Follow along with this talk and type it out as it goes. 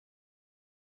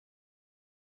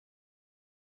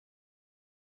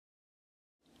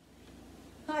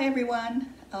Hi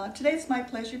everyone. Today it's my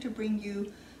pleasure to bring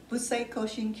you Bussei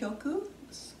Koshinkyoku,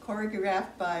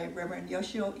 choreographed by Reverend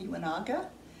Reiko Iwanaga.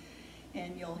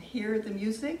 And you'll hear the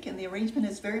music, and the arrangement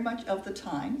is very much of the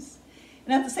times.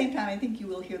 And at the same time, I think you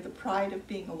will hear the pride of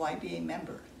being a YBA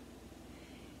member.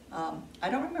 I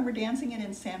don't remember dancing it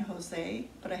in San Jose,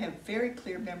 but I have very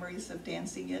clear memories of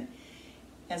dancing it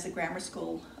as a grammar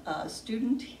school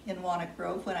student in Walnut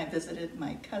Grove when I visited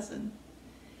my cousin.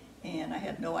 And I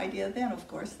had no idea then, of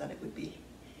course, that it would be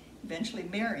eventually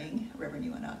marrying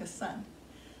Reverend Iwanaga's son.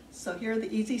 So here are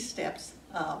the easy steps.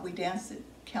 We dance it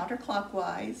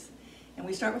counterclockwise, and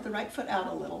we start with the right foot out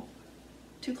a little.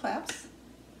 2 claps.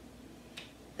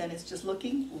 Then it's just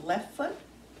looking left foot,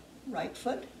 right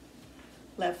foot,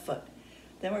 left foot.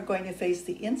 Then we're going to face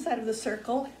the inside of the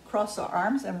circle, cross our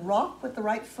arms, and rock with the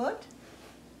right foot.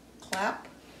 Clap,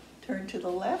 turn to the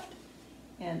left,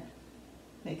 and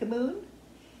make a moon.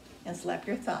 And slap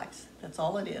your thighs. That's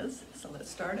all it is. So let's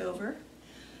start over.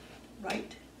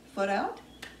 Right foot out,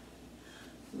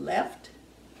 left,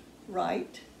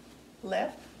 right,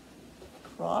 left,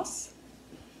 cross,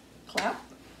 clap,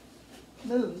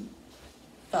 moon,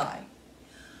 thigh,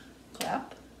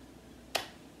 clap,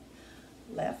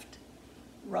 left,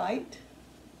 right,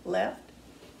 left,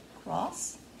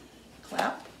 cross,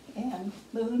 clap, and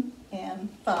moon and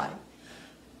thigh.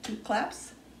 2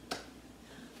 claps,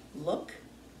 look,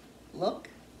 look,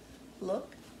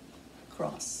 look,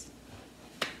 cross,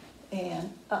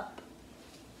 and up.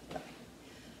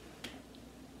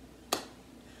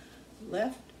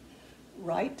 Left,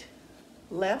 right,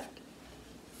 left,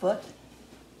 foot,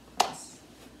 cross,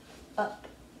 up,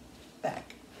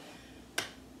 back.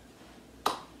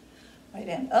 Right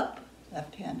hand up,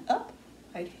 left hand up,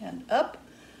 right hand up.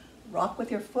 Rock with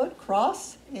your foot,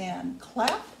 cross, and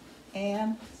clap,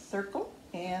 and circle,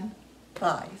 and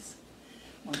thighs.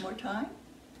 One more time.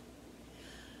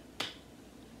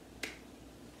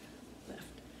 Left,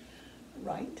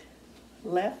 right,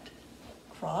 left,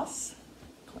 cross,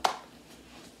 clap,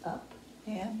 up,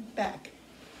 and back.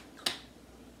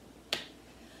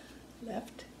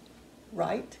 Left,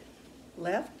 right,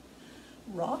 left,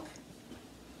 rock,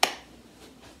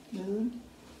 moon.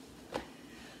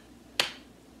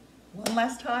 One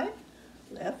last time.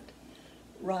 Left,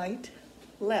 right,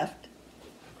 left,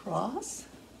 cross,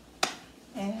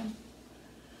 and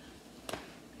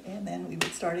then we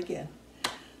would start again.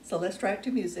 So let's try it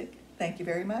to music. Thank you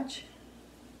very much.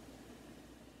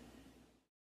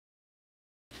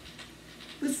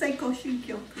 Bussei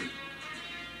Koshinkyoku.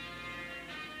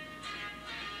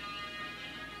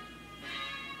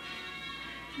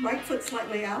 Right foot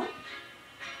slightly out.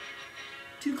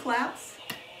 2 claps.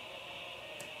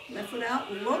 Left foot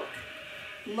out. Look,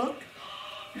 look,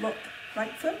 look.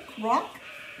 Right foot, rock.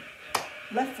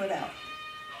 Left foot out.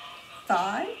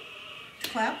 Thigh,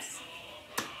 claps,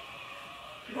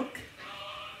 look,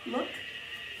 look,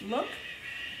 look,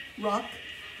 rock,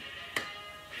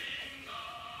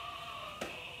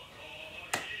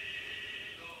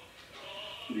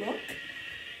 look,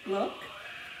 look,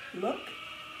 look,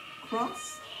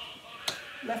 cross,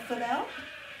 left foot out,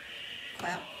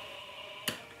 clap,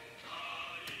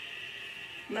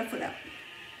 left foot out,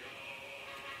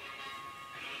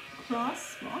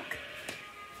 cross, rock.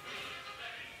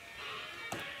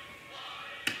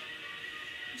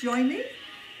 Join me.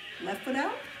 Left foot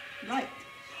out, right,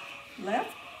 left,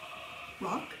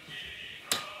 rock,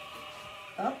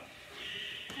 up,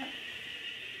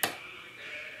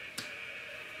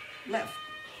 left,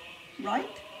 right,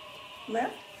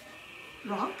 left,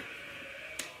 rock,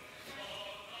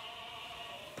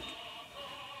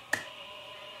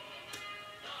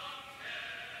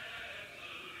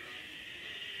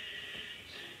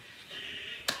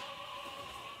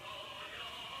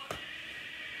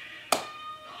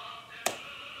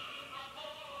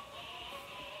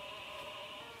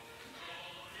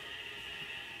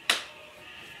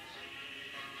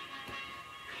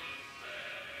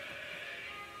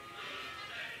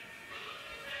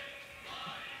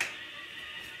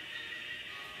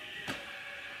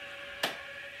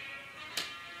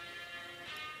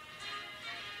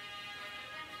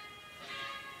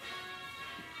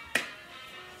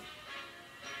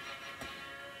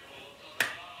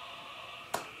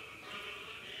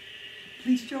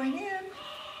 please join in.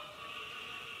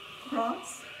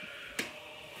 Cross.